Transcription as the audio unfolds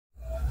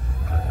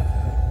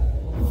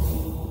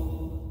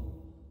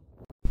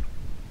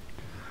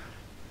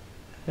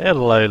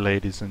Hello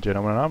ladies and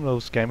gentlemen, I'm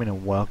Lils Gaming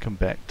and welcome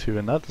back to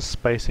another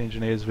Space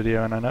Engineers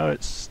video. And I know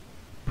it's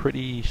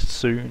pretty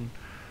soon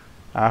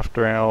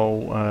after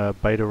our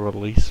beta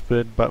release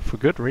vid, but for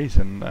good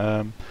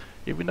reason.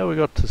 Even though we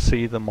got to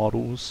see the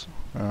models,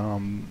 we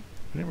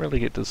didn't really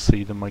get to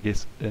see them, I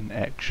guess, in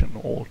action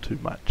all too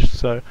much.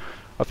 So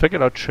I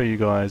figured I'd show you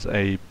guys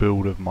a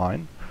build of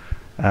mine.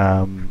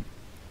 I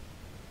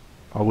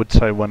would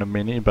say one of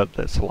many, but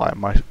that's a lie.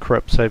 My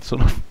crypts have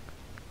sort of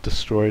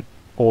destroyed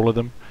all of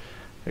them,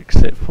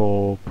 except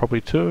for probably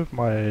two of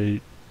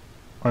my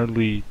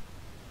only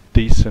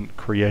decent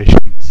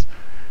creations.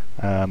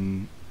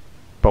 But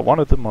one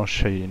of them I'll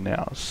show you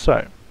now.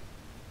 So,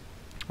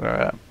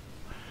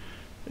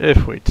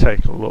 if we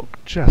take a look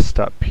just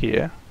up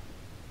here,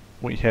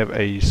 we have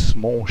a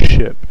small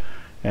ship.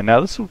 And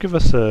now this will give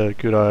us a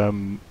good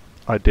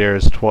idea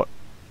as to what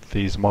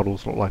these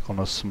models look like on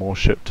a small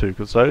ship too,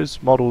 because those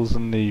models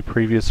in the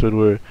previous vid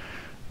were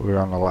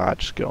on a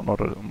large scale, not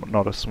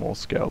a small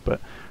scale.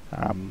 But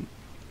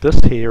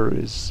this here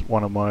is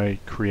one of my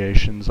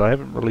creations. I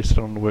haven't released it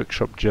on the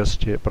workshop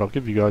just yet, but I'll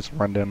give you guys a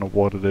rundown of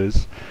what it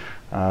is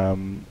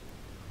and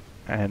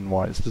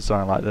why it's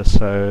designed like this.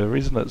 So the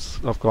reason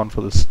I've gone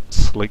for this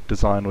sleek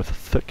design with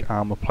thick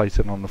armor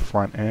plated on the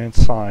front and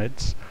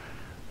sides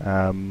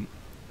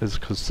is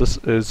because this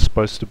is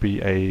supposed to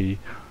be a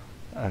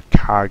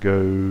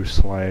cargo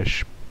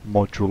slash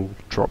module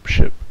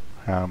dropship,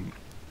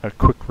 a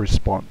quick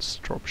response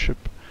dropship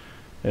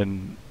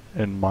in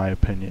my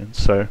opinion.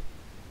 So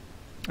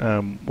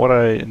what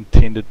I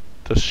intended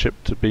this ship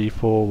to be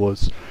for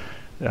was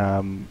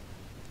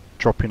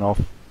dropping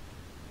off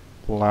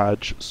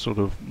large sort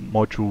of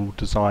module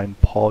design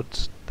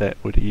pods that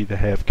would either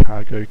have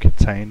cargo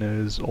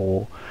containers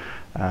or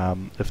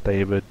if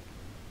they ever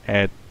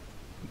add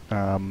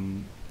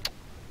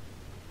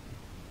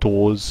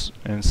doors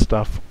and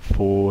stuff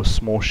for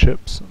small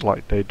ships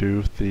like they do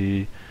with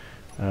the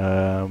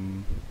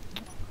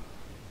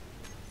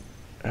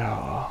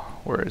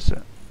where is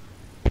it?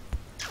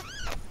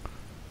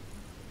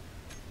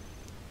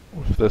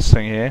 With this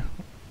thing here.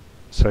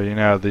 So you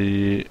got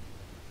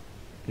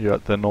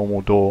the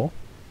normal door.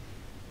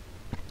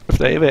 If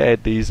they ever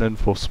add these in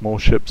for small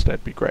ships,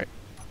 that'd be great.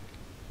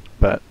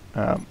 But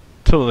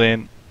till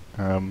then,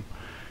 I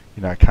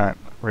can't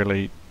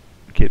really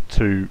get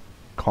too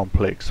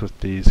complex with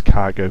these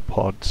cargo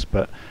pods,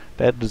 but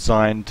they're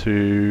designed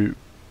to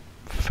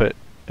fit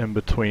in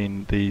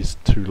between these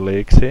two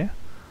legs here.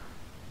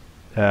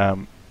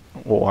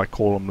 Or I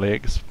call them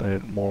legs, they're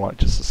more like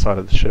just the side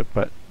of the ship,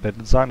 but they're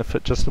designed to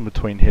fit just in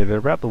between here. They're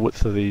about the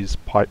width of these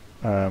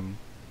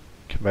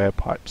conveyor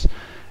pipes,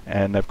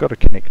 and they've got a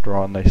connector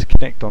on. They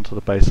connect onto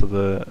the base of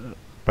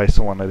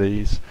one of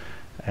these,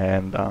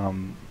 and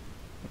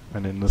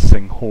then this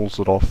thing hauls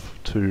it off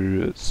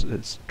to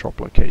its drop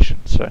location.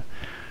 So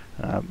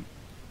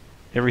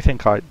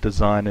everything I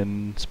design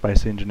in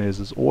Space Engineers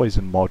is always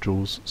in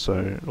modules.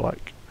 So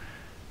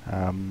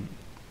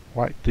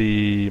like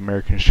the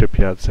American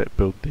shipyards that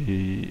build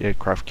the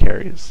aircraft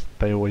carriers,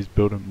 they always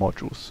build in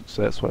modules.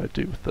 So that's what I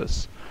do with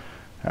this.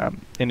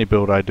 Any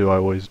build I do, I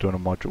always do in a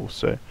module.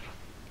 So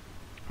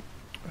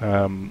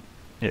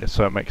yeah,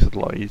 so it makes it a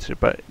lot easier.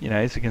 But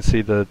as you can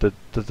see, the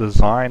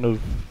design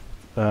of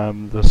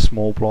the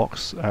small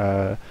blocks,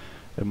 in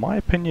my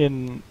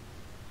opinion,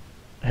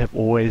 have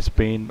always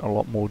been a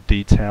lot more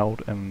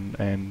detailed,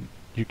 and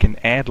you can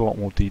add a lot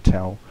more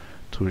detail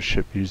to a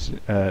ship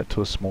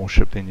to a small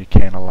ship than you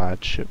can a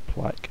large ship.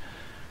 Like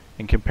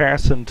in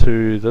comparison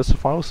to this,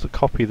 if I was to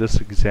copy this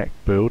exact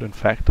build, in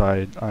fact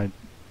I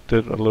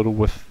did a little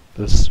with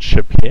this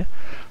ship here.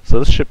 So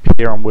this ship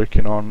here I'm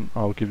working on,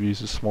 I'll give you a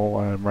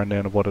small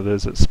rundown of what it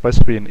is. It's supposed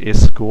to be an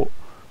escort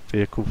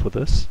vehicle for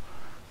this.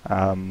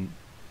 Yeah,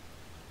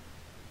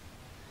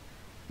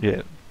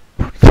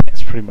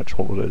 that's pretty much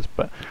all it is.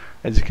 But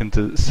as you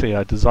can see,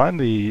 I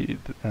designed the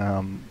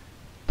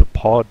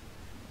pod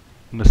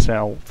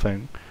nacelle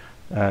thing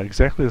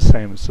exactly the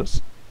same as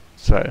this.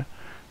 So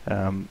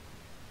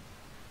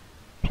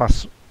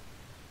plus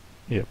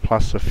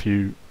a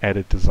few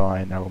added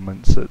design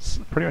elements. It's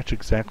pretty much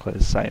exactly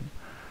the same,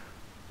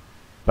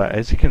 but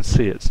as you can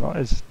see, it's not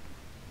as,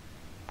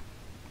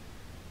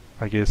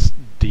 I guess,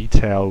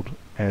 detailed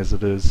as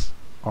it is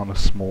on a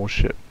small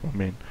ship. I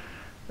mean,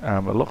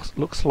 it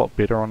looks a lot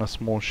better on a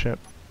small ship.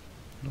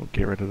 We'll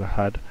get rid of the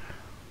HUD.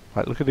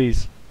 Like, look at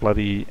these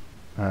bloody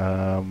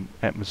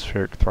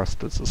atmospheric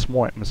thrusters, the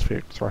small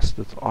atmospheric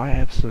thrusters. I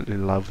absolutely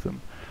love them.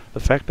 The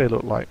fact they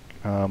look like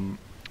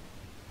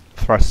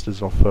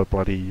thrusters off a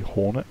bloody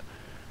Hornet,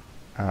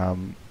 I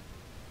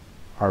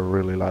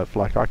really love.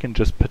 Like, I can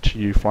just picture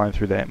you flying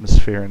through the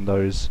atmosphere and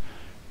those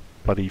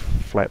bloody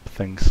flap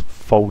things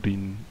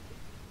folding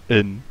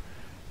in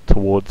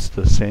towards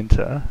the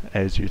center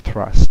as you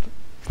thrust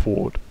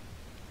forward,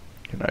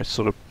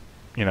 sort of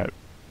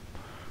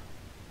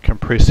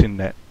compressing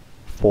that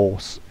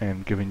force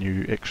and giving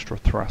you extra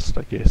thrust,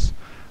 I guess.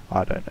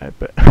 I don't know,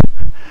 but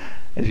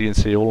as you can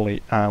see, all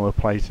the armor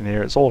plating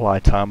here, it's all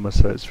light armor,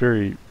 so it's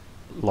very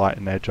light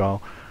and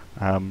agile.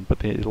 But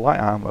the light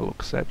armor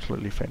looks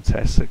absolutely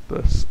fantastic.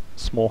 The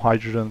small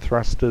hydrogen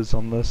thrusters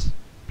on this,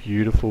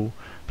 beautiful.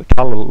 The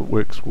color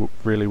works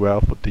really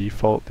well for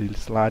default.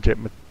 These large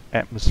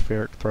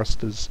atmospheric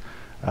thrusters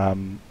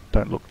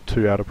don't look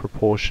too out of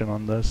proportion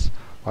on this.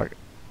 Like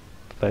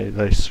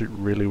they suit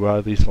really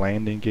well. These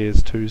landing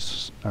gears too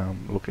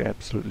look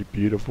absolutely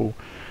beautiful.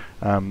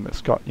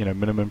 It's got, you know,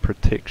 minimum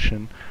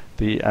protection.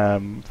 The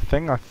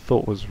thing I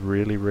thought was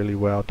really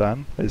well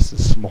done is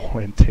the small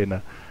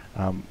antenna.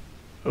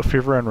 If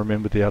everyone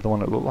remembered the other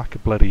one, it looked like a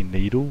bloody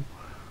needle,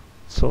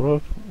 sort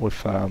of,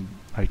 with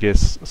I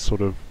guess a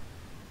sort of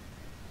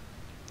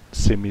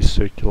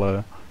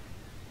semicircular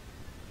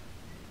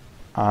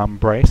arm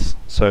brace.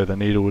 So the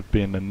needle would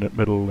be in the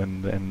middle,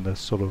 and the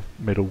sort of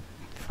middle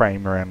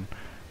frame around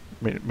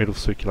middle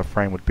circular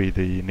frame would be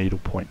the needle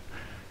point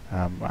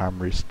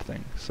armrest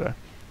thing. So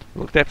it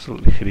looked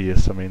absolutely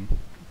hideous. I mean,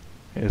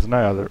 there's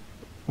no other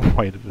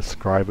way to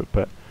describe it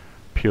but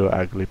pure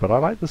ugly. But I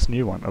like this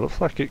new one. It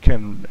looks like it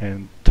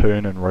can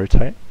turn and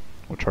rotate,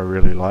 which I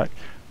really like.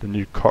 The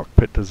new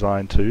cockpit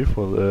design too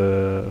for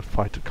the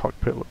fighter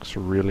cockpit looks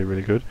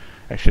really good.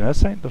 Actually, no,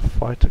 this ain't the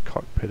fighter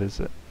cockpit, is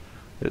it?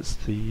 It's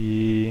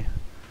the...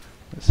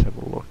 let's have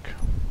a look.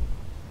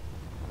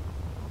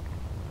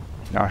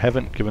 Now, I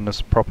haven't given this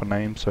a proper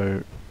name,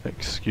 so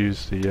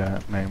excuse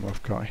the name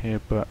I've got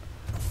here, but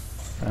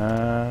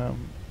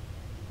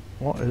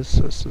what is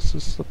this? Is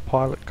this the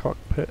pilot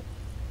cockpit?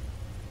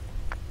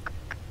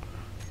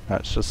 No,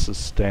 it's just the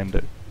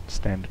standard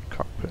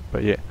cockpit.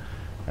 But yeah,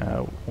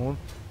 we'll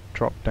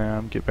drop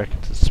down, get back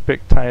into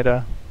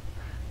spectator,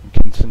 and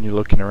continue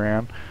looking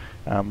around.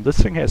 This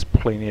thing has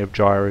plenty of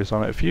gyros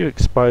on it. A few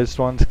exposed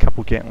ones, a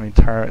couple Gatling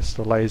turrets,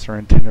 the laser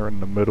antenna in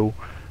the middle,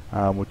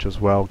 which is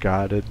well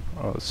guarded,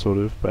 sort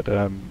of. But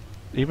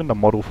even the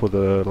model for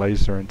the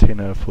laser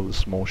antenna for the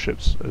small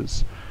ships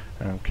is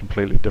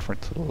completely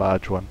different to the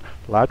large one.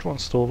 The large one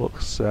still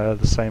looks the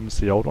same as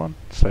the old one.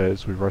 So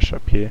as we rush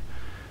up here,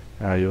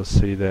 you'll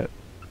see that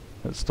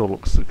it still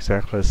looks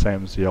exactly the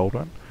same as the old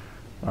one.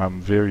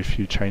 Very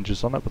few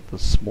changes on it, but the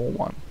small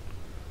one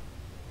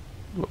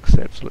looks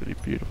absolutely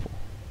beautiful.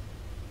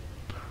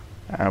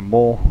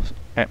 More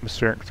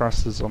atmospheric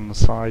thrusters on the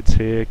sides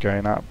here,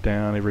 going up,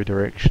 down, every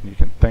direction you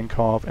can think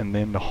of, and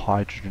then the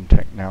hydrogen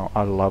tank. Now,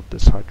 I love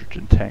this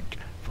hydrogen tank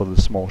for the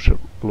small ship.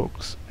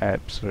 Looks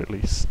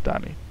absolutely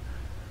stunning.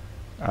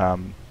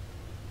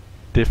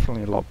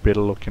 Definitely a lot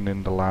better looking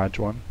than the large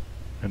one,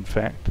 in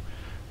fact.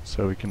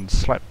 So we can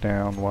slap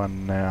down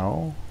one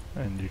now,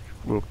 and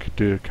we'll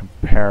do a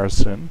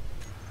comparison.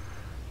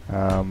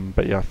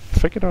 But yeah, I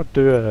figured I'd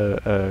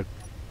do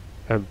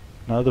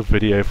another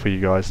video for you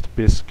guys to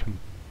best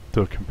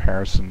do a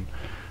comparison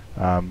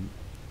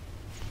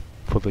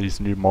for these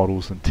new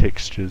models and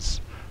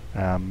textures.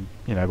 You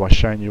know, by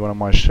showing you one of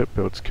my ship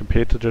builds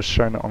compared to just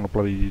showing it on a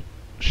bloody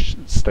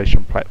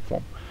station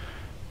platform.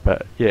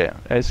 But yeah,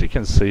 as you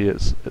can see,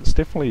 it's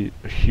definitely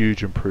a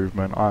huge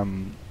improvement.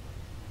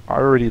 I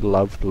already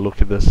love the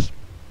look of this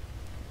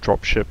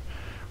dropship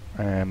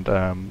and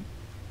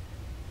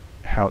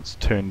how it's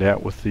turned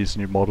out with these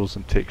new models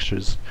and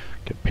textures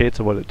compared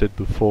to what it did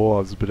before. I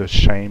was a bit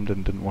ashamed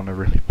and didn't want to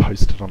really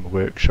post it on the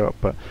workshop,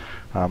 but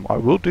I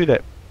will do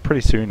that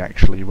pretty soon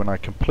actually, when I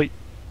complete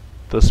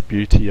this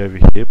beauty over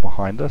here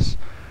behind us.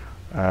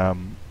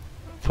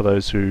 For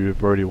those who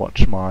have already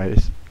watched my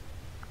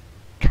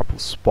couple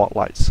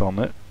spotlights on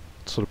it,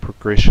 sort of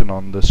progression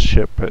on this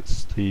ship,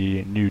 it's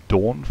the New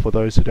Dawn for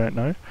those who don't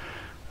know.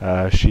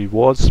 She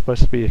was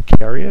supposed to be a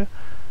carrier,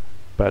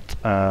 but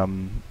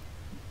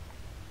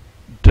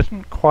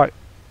didn't quite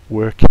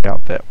work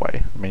out that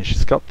way. I mean,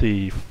 she's got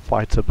the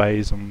fighter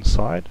bays on the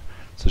side,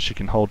 so she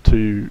can hold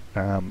two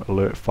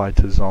alert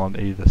fighters on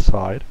either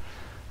side.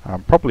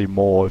 Probably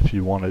more if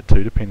you wanted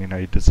to, depending on how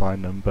you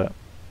design them, but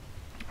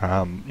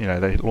you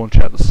know, they launch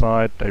out the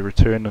side, they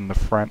return in the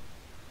front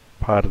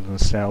part of the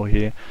nacelle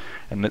here,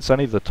 and it's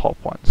only the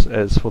top ones.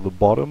 As for the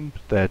bottom,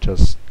 they're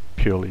just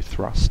purely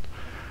thrust.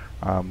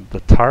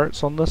 The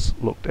turrets on this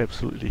looked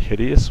absolutely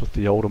hideous with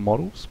the older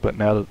models, but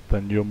now that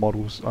the newer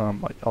models,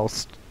 like I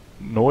was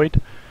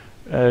annoyed,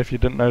 if you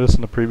didn't notice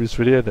in the previous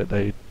video, that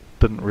they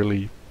didn't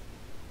really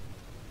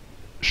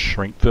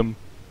shrink them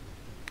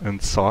in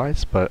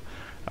size, but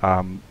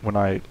when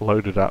I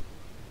loaded up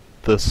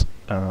this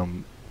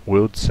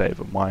World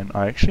Saver mine,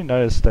 I actually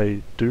noticed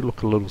they do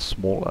look a little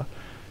smaller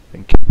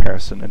in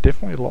comparison, and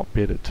definitely a lot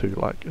better too.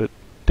 Like, it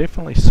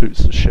definitely suits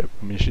the ship.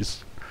 I mean,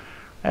 she's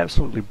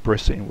absolutely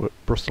bristling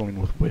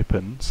with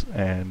weapons,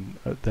 and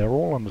they're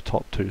all on the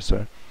top too,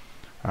 so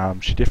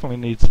she definitely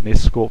needs an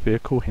escort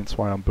vehicle, hence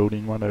why I'm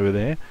building one over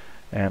there.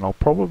 And I'll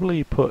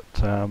probably put,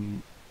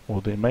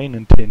 well, their main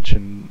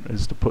intention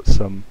is to put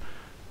some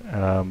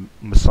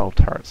missile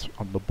turrets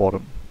on the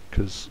bottom,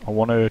 because I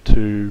want her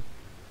to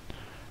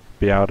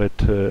be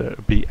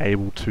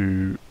able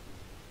to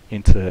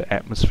enter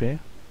atmosphere,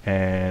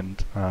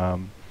 and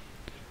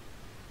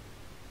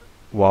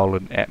while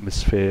in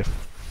atmosphere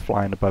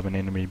flying above an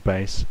enemy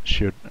base,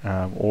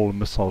 all the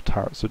missile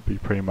turrets would be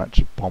pretty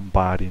much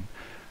bombarding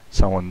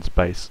someone's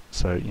base.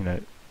 So, you know,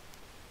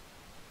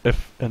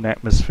 if in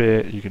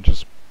atmosphere, you can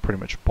just pretty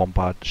much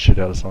bombard the shit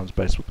out of someone's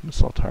base with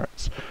missile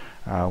turrets.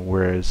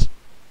 Whereas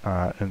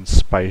in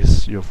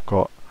space, you've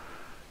got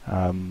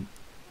a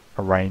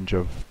range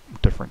of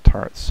different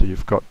turrets. So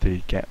you've got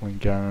the Gatling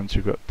guns,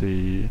 you've got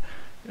the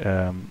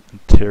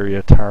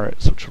interior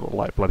turrets, which look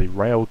like bloody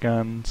rail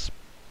guns.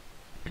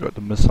 You've got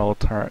the missile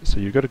turrets, so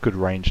you've got a good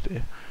range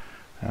there,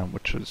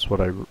 which is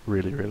what I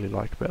really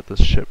like about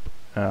this ship.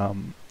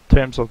 In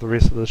terms of the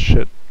rest of this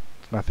shit,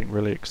 nothing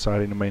really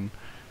exciting. I mean,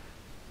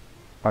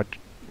 I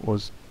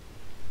was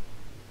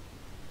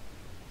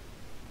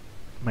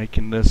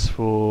making this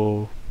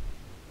for,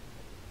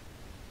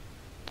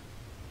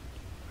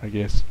 I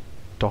guess,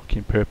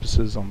 docking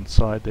purposes on the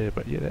side there,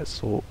 but yeah,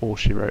 that's all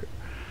she wrote.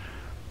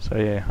 So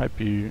yeah, hope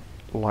you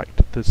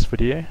liked this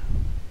video,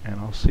 and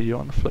I'll see you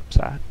on the flip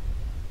side.